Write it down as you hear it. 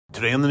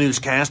Today on the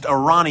newscast,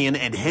 Iranian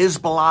and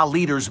Hezbollah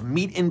leaders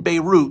meet in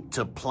Beirut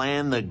to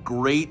plan the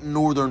Great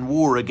Northern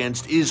War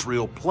against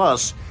Israel.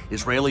 Plus,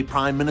 Israeli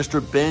Prime Minister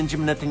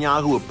Benjamin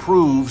Netanyahu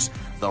approves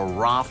the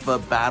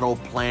Rafah battle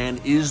plan.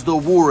 Is the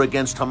war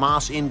against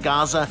Hamas in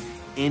Gaza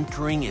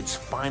entering its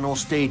final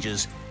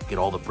stages? Get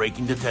all the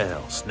breaking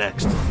details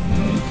next.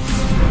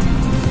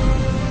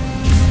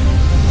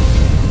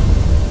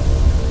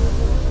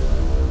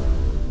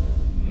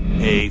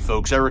 Hey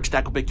folks, Eric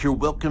Stacklebeck here.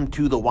 Welcome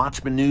to the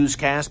Watchman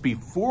Newscast.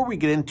 Before we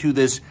get into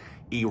this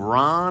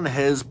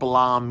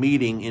Iran-Hezbollah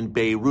meeting in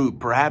Beirut,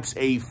 perhaps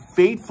a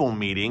fateful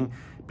meeting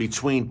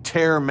between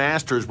terror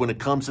masters when it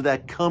comes to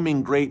that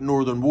coming Great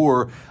Northern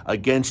War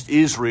against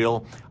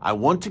Israel, I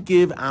want to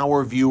give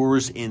our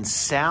viewers in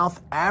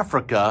South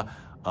Africa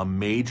a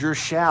major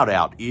shout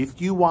out.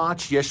 If you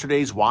watched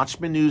yesterday's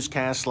Watchman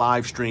Newscast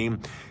live stream,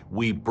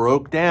 we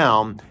broke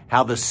down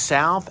how the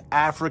South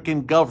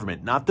African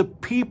government, not the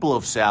people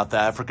of South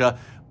Africa,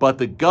 but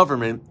the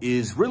government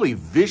is really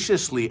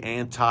viciously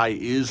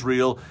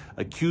anti-Israel,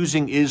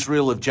 accusing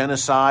Israel of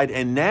genocide.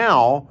 And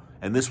now,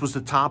 and this was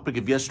the topic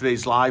of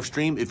yesterday's live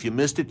stream, if you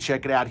missed it,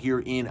 check it out here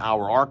in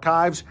our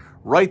archives,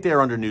 right there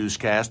under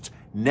newscasts.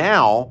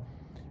 Now,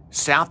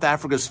 South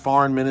Africa's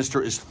foreign minister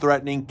is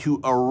threatening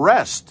to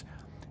arrest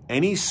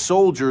any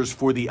soldiers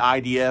for the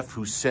IDF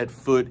who set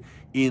foot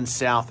in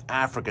South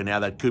Africa.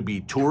 Now, that could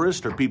be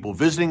tourists or people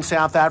visiting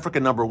South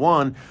Africa, number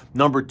one.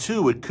 Number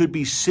two, it could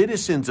be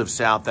citizens of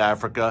South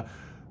Africa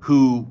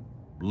who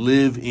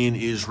live in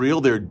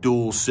Israel. They're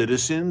dual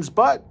citizens,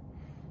 but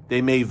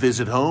they may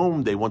visit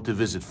home. They want to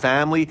visit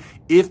family.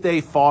 If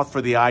they fought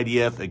for the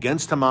IDF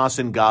against Hamas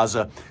in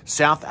Gaza,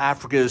 South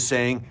Africa is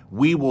saying,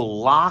 we will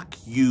lock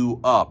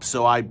you up.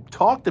 So I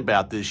talked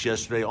about this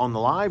yesterday on the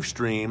live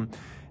stream,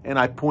 and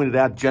I pointed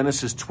out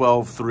Genesis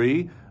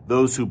 12:3.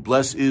 Those who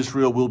bless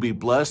Israel will be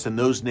blessed, and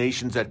those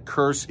nations that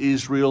curse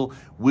Israel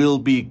will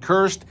be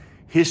cursed.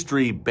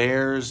 History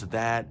bears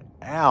that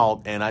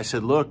out. And I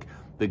said, look,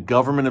 the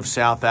government of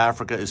South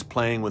Africa is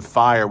playing with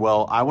fire.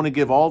 Well, I want to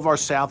give all of our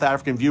South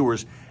African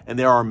viewers, and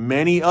there are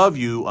many of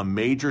you, a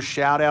major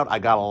shout out. I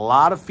got a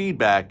lot of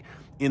feedback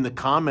in the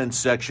comments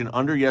section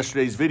under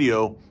yesterday's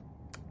video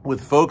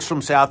with folks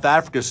from South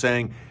Africa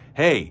saying,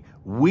 hey,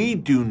 we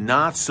do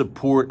not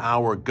support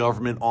our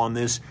government on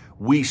this.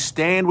 We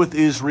stand with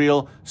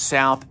Israel.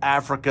 South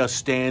Africa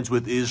stands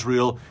with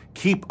Israel.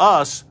 Keep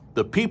us,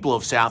 the people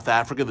of South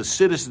Africa, the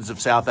citizens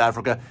of South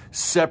Africa,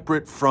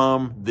 separate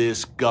from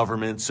this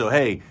government. So,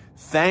 hey,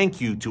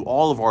 thank you to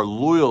all of our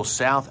loyal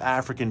South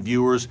African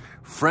viewers,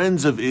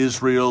 friends of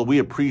Israel. We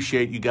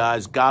appreciate you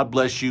guys. God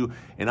bless you.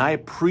 And I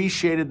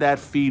appreciated that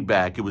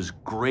feedback. It was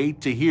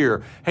great to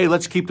hear. Hey,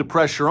 let's keep the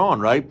pressure on,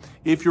 right?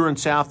 If you're in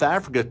South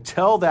Africa,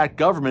 tell that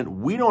government,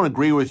 we don't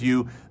agree with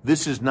you.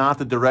 This is not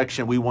the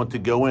direction we want to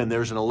go in.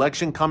 There's an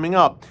election coming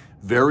up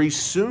very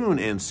soon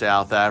in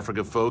South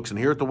Africa, folks. And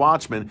here at the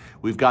Watchman,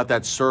 we've got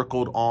that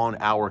circled on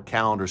our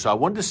calendar. So I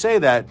wanted to say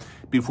that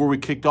before we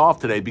kicked off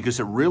today, because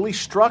it really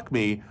struck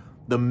me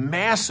the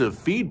massive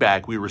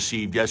feedback we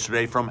received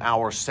yesterday from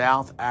our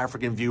South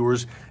African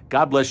viewers.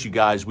 God bless you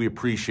guys. We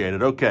appreciate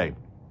it. Okay,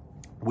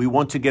 we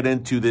want to get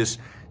into this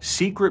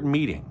secret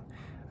meeting.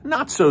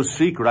 Not so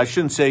secret. I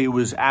shouldn't say it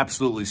was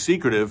absolutely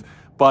secretive,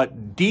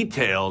 but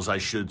details, I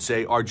should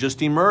say, are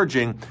just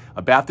emerging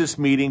about this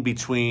meeting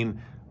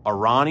between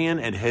Iranian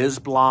and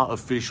Hezbollah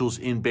officials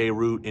in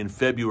Beirut in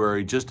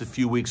February, just a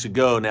few weeks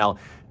ago. Now,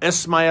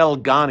 Ismail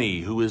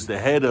Ghani, who is the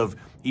head of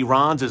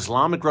Iran's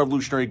Islamic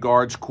Revolutionary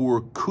Guards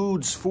Corps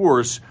Quds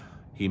Force,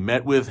 he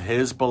met with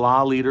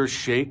Hezbollah leader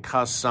Sheikh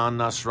Hassan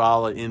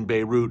Nasrallah in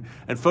Beirut.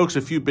 And folks,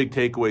 a few big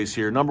takeaways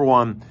here. Number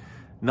one,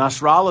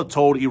 Nasrallah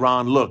told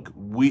Iran, look,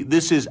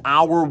 this is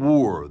our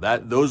war.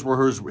 Those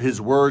were his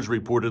words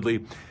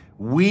reportedly.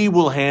 We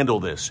will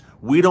handle this.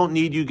 We don't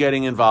need you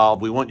getting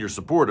involved. We want your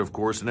support, of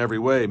course, in every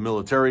way,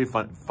 military,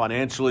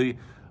 financially,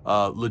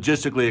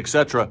 logistically,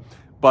 etc.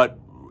 But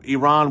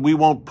Iran, we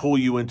won't pull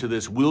you into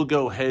this. We'll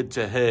go head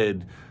to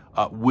head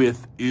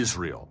with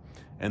Israel.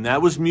 And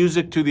that was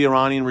music to the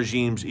Iranian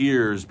regime's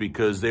ears,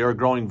 because they are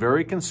growing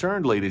very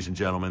concerned, ladies and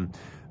gentlemen,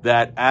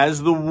 that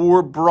as the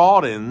war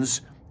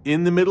broadens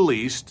in the Middle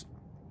East,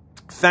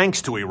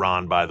 thanks to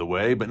Iran, by the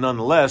way, but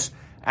nonetheless,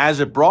 as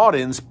it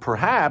broadens,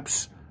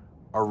 perhaps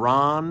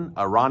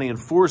Iranian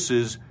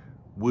forces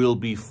will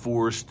be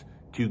forced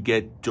to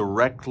get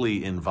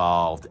directly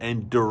involved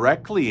and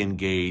directly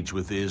engage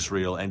with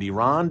Israel. And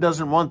Iran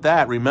doesn't want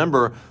that.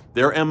 Remember,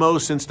 their MO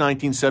since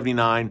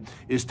 1979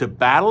 is to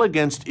battle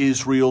against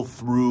Israel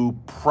through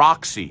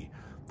proxy.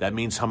 That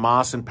means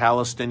Hamas and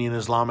Palestinian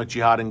Islamic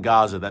Jihad in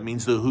Gaza. That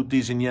means the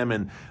Houthis in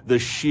Yemen, the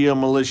Shia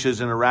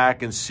militias in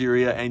Iraq and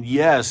Syria, and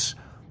yes,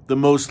 the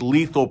most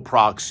lethal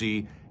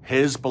proxy,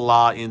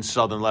 Hezbollah in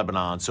southern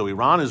Lebanon. So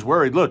Iran is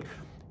worried, look,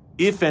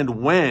 if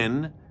and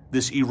when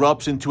this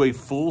erupts into a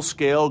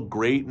full-scale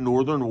Great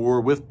Northern War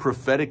with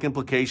prophetic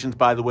implications,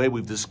 by the way,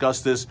 we've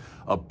discussed this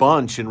a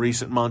bunch in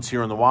recent months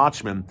here on The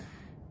Watchman.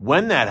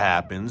 When that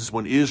happens,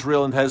 when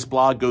Israel and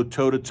Hezbollah go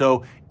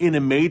toe-to-toe in a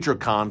major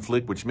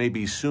conflict, which may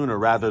be sooner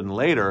rather than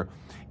later,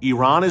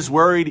 Iran is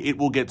worried it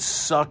will get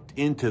sucked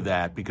into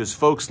that because,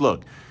 folks,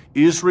 look,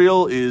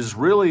 Israel is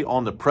really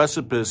on the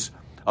precipice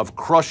of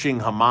crushing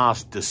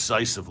Hamas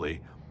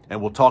decisively.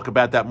 And we'll talk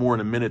about that more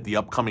in a minute, the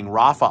upcoming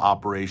Rafah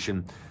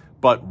operation.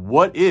 But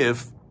what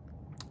if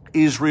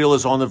Israel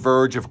is on the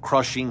verge of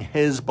crushing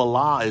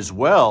Hezbollah as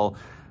well?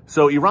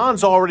 So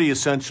Iran's already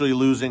essentially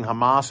losing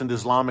Hamas and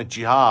Islamic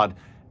Jihad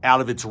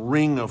out of its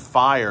ring of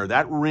fire.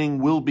 That ring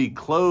will be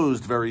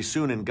closed very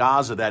soon in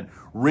Gaza, that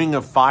ring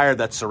of fire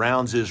that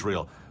surrounds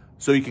Israel.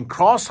 So you can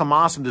cross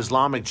Hamas and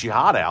Islamic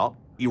Jihad out.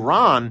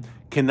 Iran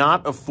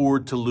cannot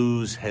afford to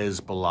lose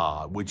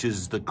Hezbollah, which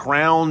is the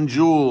crown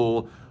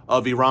jewel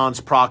of Iran's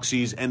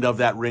proxies and of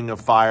that ring of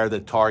fire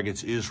that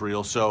targets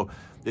Israel. So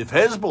if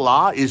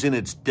Hezbollah is in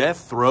its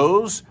death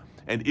throes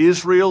and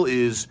Israel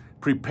is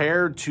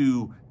prepared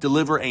to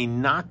deliver a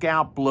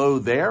knockout blow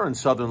there in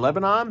southern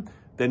Lebanon,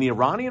 then the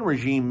Iranian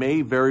regime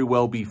may very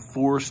well be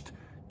forced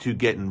to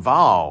get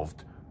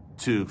involved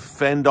to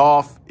fend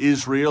off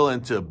Israel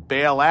and to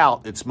bail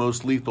out its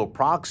most lethal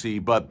proxy.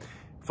 But,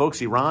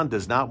 folks, Iran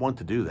does not want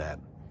to do that.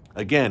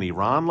 Again,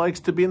 Iran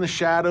likes to be in the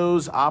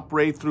shadows,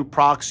 operate through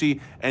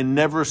proxy, and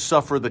never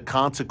suffer the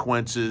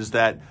consequences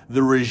that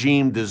the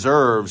regime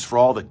deserves for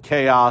all the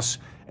chaos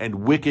and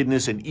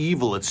wickedness and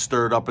evil it's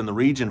stirred up in the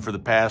region for the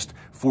past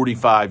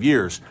 45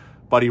 years.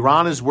 But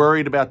Iran is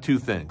worried about two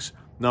things.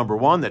 Number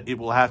one, that it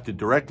will have to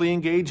directly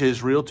engage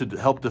Israel to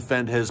help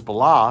defend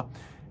Hezbollah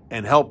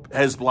and help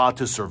Hezbollah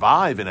to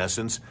survive, in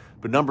essence.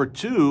 But number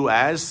two,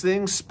 as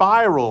things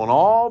spiral and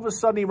all of a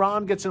sudden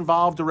Iran gets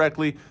involved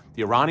directly,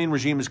 the Iranian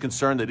regime is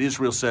concerned that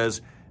Israel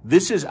says,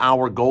 this is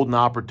our golden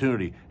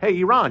opportunity. Hey,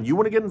 Iran, you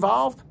want to get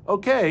involved?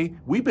 Okay,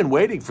 we've been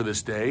waiting for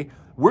this day.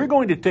 We're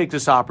going to take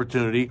this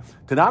opportunity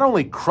to not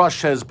only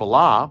crush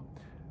Hezbollah,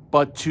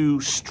 but to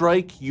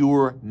strike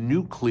your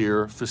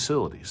nuclear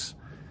facilities.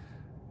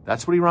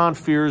 That's what Iran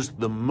fears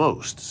the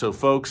most. So,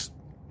 folks,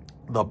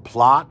 the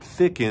plot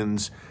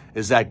thickens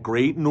as that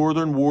great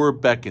northern war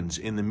beckons.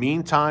 In the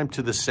meantime,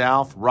 to the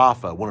south,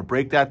 Rafah. I want to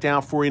break that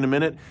down for you in a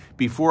minute.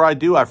 Before I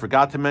do, I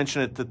forgot to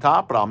mention it at the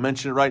top, but I'll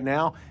mention it right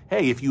now.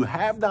 Hey, if you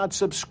have not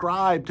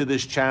subscribed to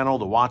this channel,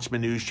 the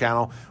Watchman News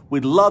channel,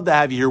 we'd love to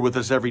have you here with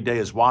us every day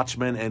as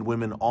watchmen and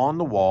women on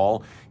the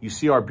wall. You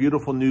see our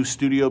beautiful new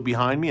studio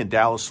behind me in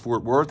Dallas,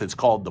 Fort Worth. It's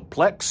called The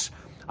Plex.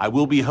 I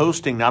will be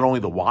hosting not only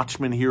the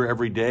Watchman here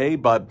every day,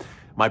 but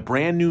my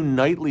brand new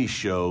nightly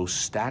show,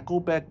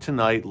 Stacklebeck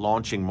Tonight,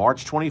 launching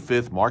March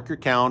 25th. Mark your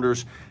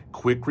calendars.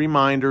 Quick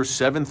reminder,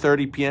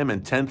 7:30 p.m.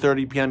 and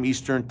 10:30 p.m.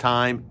 Eastern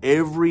Time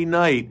every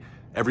night,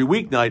 every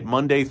weeknight,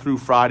 Monday through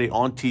Friday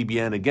on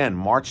TBN. Again,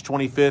 March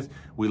 25th,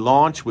 we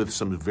launch with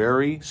some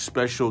very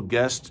special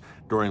guests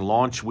during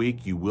launch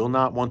week. You will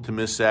not want to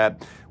miss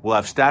that. We'll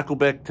have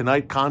Stacklebeck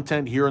Tonight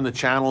content here on the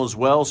channel as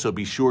well, so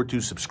be sure to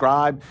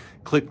subscribe.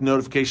 Click the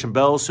notification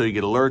bell so you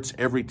get alerts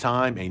every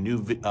time a new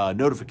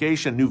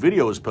new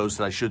video is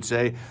posted, I should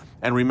say.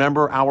 And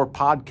remember our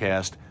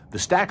podcast, the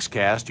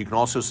Stackscast. You can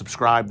also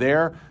subscribe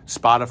there,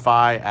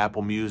 Spotify,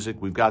 Apple Music.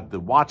 We've got the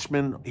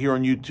Watchmen here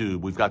on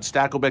YouTube. We've got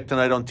Stacklebeck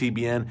Tonight on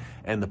TBN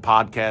and the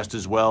podcast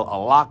as well. A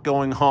lot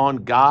going on.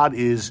 God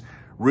is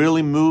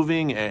really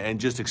moving and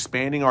just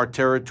expanding our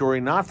territory,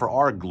 not for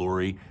our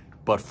glory,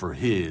 but for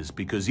His,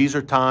 because these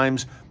are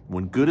times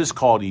when good is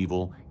called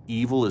evil,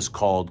 evil is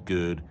called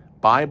good.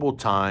 Bible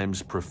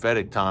times,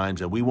 prophetic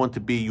times, and we want to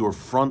be your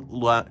front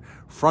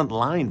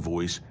line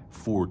voice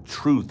for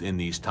truth in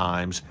these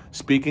times.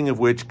 Speaking of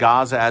which,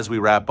 Gaza, as we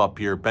wrap up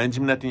here,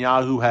 Benjamin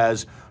Netanyahu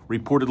has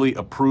reportedly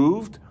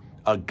approved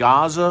a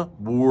Gaza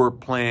war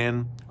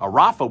plan, a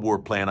Rafah war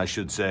plan, I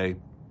should say.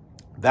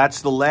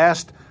 That's the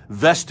last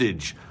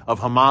vestige of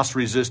Hamas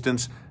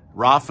resistance.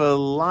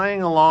 Rafah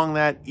lying along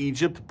that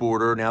Egypt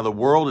border. Now the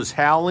world is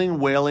howling,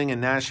 wailing,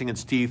 and gnashing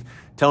its teeth,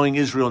 telling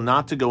Israel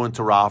not to go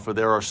into Rafah.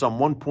 There are some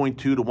 1.2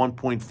 to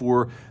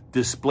 1.4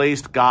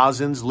 displaced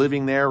Gazans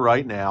living there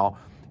right now.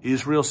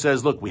 Israel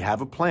says, look, we have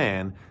a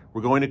plan.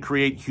 We're going to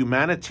create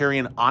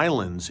humanitarian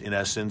islands, in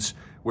essence,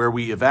 where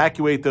we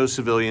evacuate those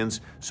civilians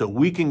so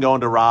we can go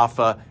into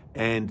Rafah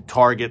and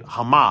target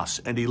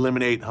Hamas and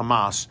eliminate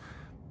Hamas.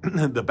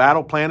 The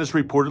battle plan is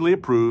reportedly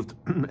approved,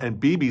 and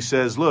Bibi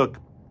says, look,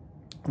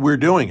 we're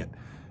doing it.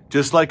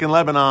 Just like in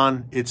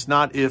Lebanon, it's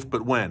not if,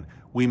 but when.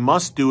 We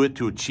must do it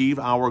to achieve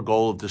our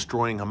goal of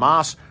destroying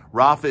Hamas.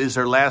 Rafah is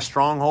their last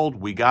stronghold.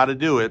 We got to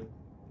do it.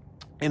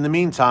 In the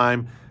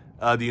meantime,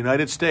 the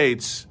United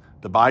States,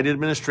 the Biden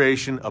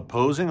administration,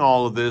 opposing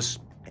all of this.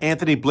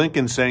 Anthony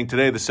Blinken saying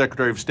today, the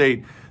Secretary of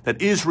State,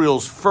 that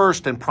Israel's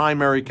first and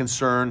primary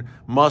concern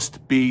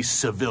must be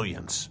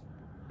civilians.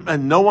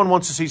 And no one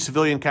wants to see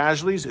civilian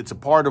casualties. It's a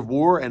part of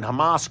war, and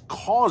Hamas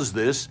caused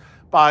this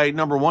by,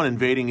 number one,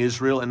 invading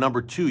Israel, and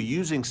number two,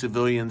 using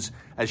civilians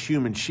as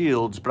human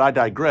shields. But I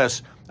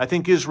digress. I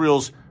think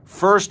Israel's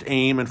first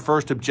aim and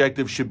first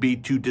objective should be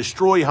to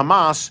destroy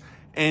Hamas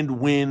and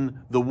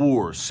win the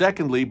war.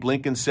 Secondly,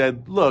 Blinken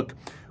said, look,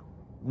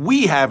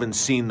 we haven't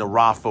seen the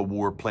Rafah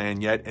war plan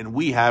yet, and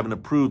we haven't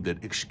approved it.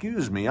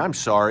 Excuse me, I'm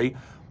sorry.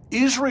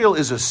 Israel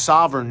is a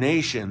sovereign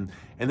nation,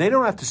 And they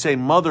don't have to say,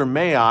 Mother,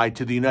 may I,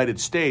 to the United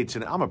States.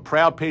 And I'm a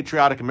proud,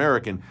 patriotic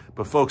American.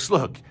 But folks,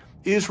 look,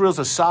 Israel's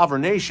a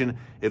sovereign nation.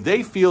 If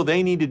they feel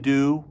they need to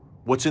do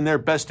what's in their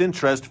best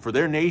interest for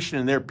their nation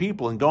and their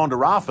people and go into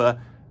Rafah,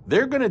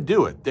 they're going to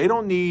do it. They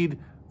don't need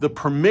the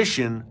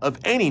permission of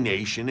any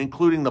nation,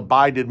 including the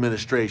Biden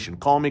administration.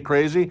 Call me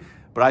crazy,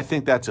 but I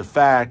think that's a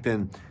fact.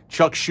 And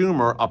Chuck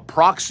Schumer, a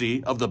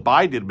proxy of the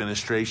Biden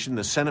administration,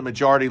 the Senate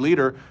Majority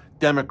Leader,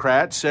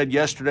 Democrat, said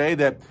yesterday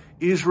that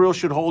Israel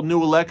should hold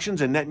new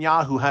elections and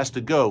Netanyahu has to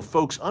go.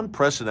 Folks,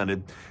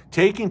 unprecedented,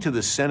 taking to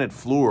the Senate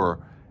floor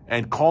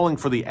and calling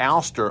for the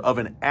ouster of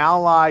an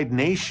allied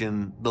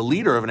nation, the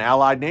leader of an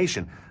allied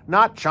nation.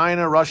 Not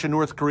China, Russia,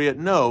 North Korea,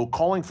 no,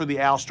 calling for the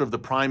ouster of the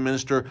prime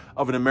minister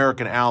of an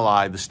American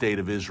ally, the state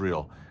of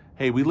Israel.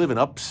 Hey, we live in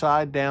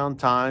upside-down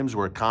times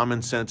where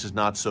common sense is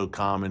not so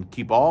common.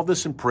 Keep all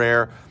this in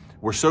prayer.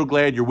 We're so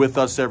glad you're with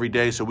us every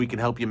day so we can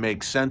help you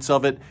make sense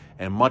of it,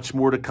 and much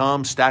more to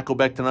come.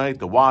 Stacklebeck Tonight,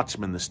 The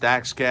Watchman, the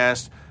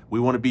Stackscast. We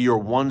want to be your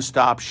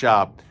one-stop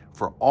shop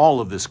for all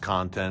of this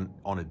content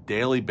on a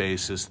daily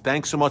basis.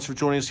 Thanks so much for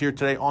joining us here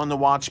today on The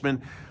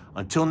Watchman.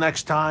 Until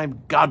next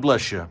time, God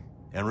bless you.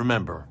 And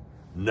remember,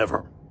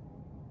 never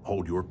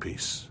hold your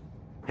peace.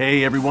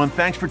 Hey everyone,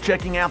 thanks for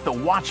checking out the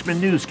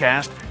Watchman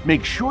Newscast.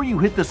 Make sure you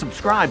hit the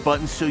subscribe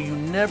button so you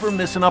never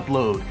miss an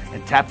upload,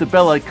 and tap the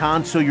bell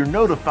icon so you're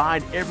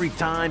notified every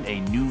time a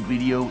new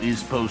video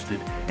is posted.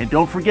 And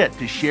don't forget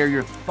to share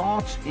your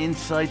thoughts,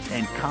 insights,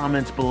 and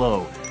comments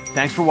below.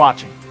 Thanks for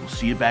watching. We'll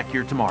see you back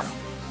here tomorrow.